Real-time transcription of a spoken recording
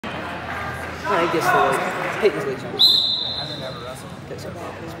I guess the Payton's legs are weaker.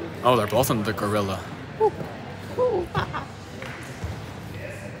 Oh, they're both in the gorilla.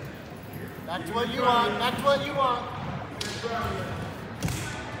 That's what you want. That's what you want.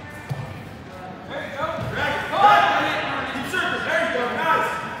 There you go. Keep circling. There you go.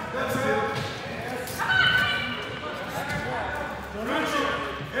 Nice. That's it. Crunch it.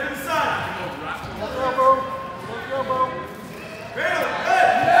 Head inside. Look elbow. Look elbow. Hey.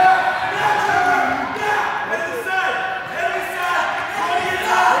 Head inside. Head inside. 20 at a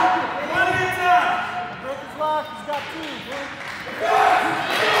time. 20 at a time. Break his lock. He's got 2.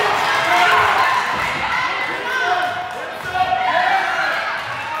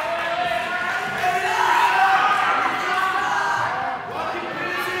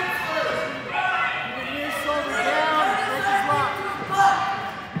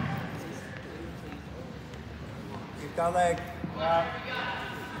 Got leg. Yeah.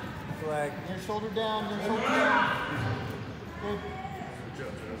 Leg. Your shoulder down. Your shoulder down. Good.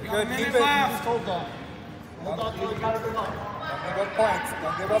 Good. Keep it. Just hold down. Hold on till you got it up. Don't give up points.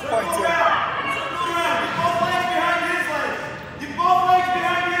 Don't give up points here. Circle around. Keep both legs behind his legs. Keep both legs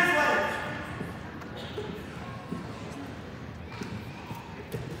behind his legs.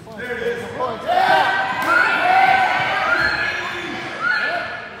 There it is.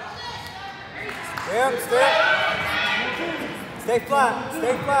 Stay up, stay up. Stay flat,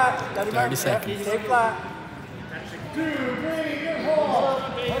 stay flat. 30 seconds. Stay flat. 2, 3, good hold.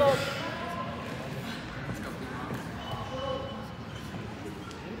 Head up.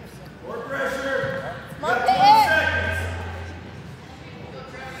 More pressure. Mark Got 20 seconds.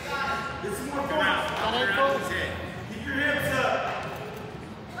 Get some more points. Keep your hips up.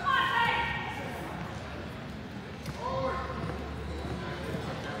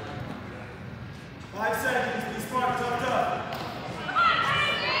 5 seconds. Be smart. Tough.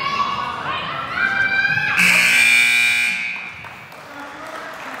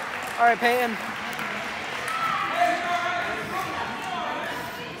 All right, Payton.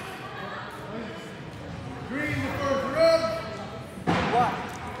 Green the first red. What?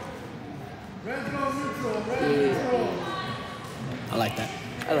 Red on neutral. Red neutral. I like that.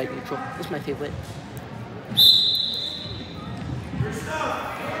 I like neutral. That's my favorite. Your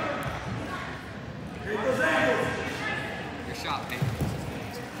stuff. Here goes angles. Your shot, Payton.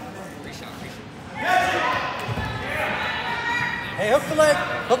 Reshot. Catch it. Hey, hook the leg.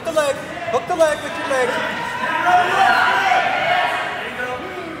 Hook the leg. Hook the leg with your leg. There you go.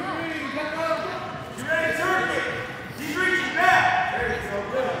 You ready to turn it? He's reaching back. There you go.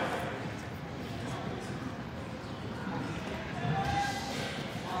 Good.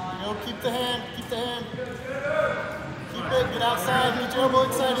 Yo, keep the hand. Keep the hand. Keep it. Get outside. Meet your elbow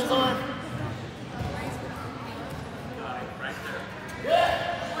inside his arm.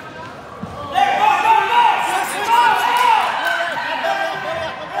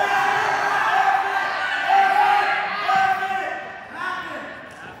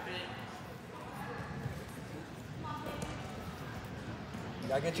 You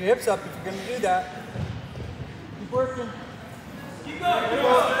gotta get your hips up if you're gonna do that. Keep working. Keep going. Keep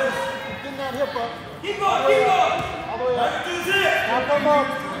getting that hip up. Keep going. Keep going. All the way up. Do this. Now come up.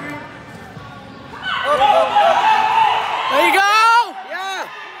 There you go. Yeah.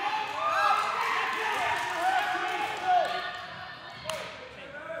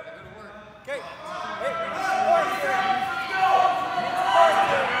 Okay. Hey,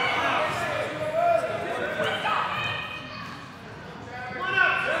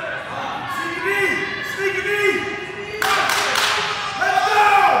 Sneak a knee. Let's go.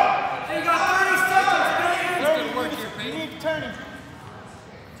 You got 30 seconds, man. You need turning.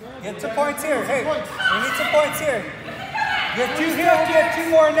 get some points here. Hey, we need some points here. Get 2 here, get 2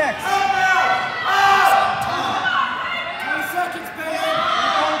 more next. 20 seconds, baby.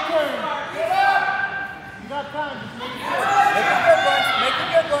 You got time. Just make it good. Make it good ones. Make it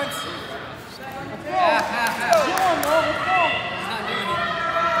good ones. Get on, bro.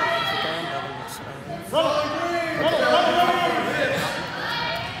 Let's go. Run it. Ride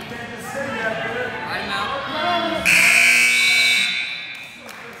him out.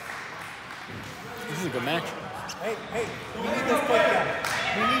 This is a good match. Hey, we need this takedown.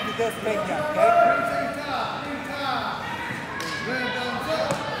 We need this takedown, okay?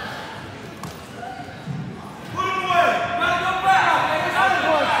 Put him away. Gotta go back.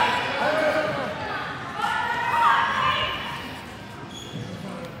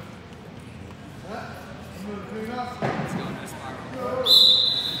 Let's go into a spiral.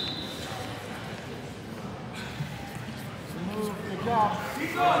 Good job.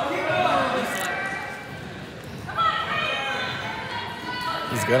 Keep going.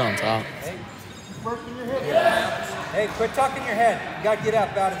 He's good on top. Hey, working your hip. Hey, quit tucking your head. You gotta get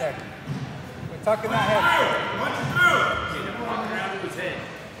up out of there. Quit tucking that head.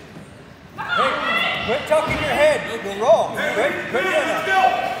 Hey, quit tucking your head. You'll roll. Quit doing that.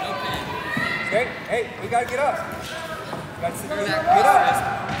 Okay, hey, we gotta get up. Get up.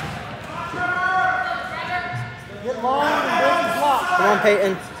 Get long and break the block. Come on,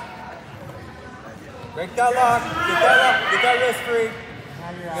 Payton. Break that lock. Get that lock. Get that wrist free.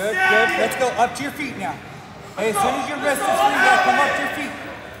 Good, good. Let's go up to your feet now. Hey, as soon as your wrist is free, you gotta come up to your feet.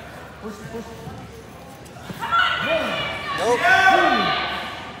 Push. Nope.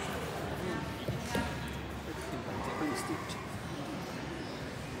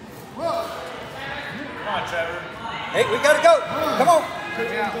 Come on, Trevor. Hey, we gotta go. Come on.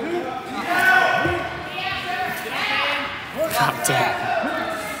 God damn.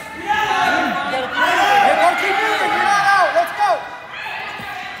 Hey, don't keep moving. You're not out. Let's go.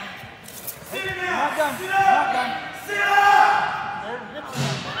 Not done. Not done.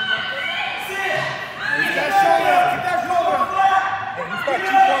 Keep that shoulder up. Keep that shoulder up. Hey, he's got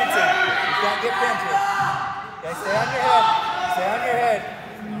 2 points in. He's got to get pinned here. Okay, stay on your head. Stay on your head.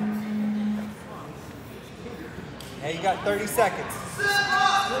 Hey, you got 30 seconds. You're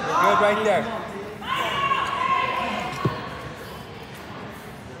good right there.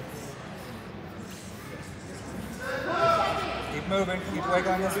 Keep moving. Keep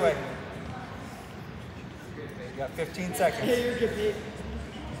wiggling this way. You got 15 seconds.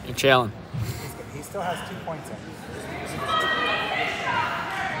 You're chilling. He still has 2 points in.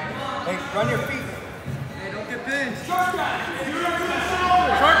 Hey, run your feet. Hey, don't get pinned. Short time.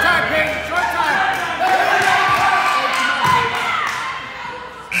 Short time, Payton. Short time.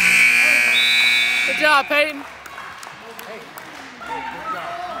 Good job, Payton. Hey,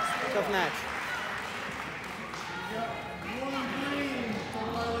 Tough match.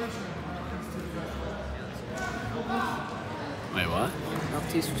 Wait, what?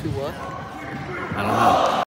 Penalties to what? I don't know.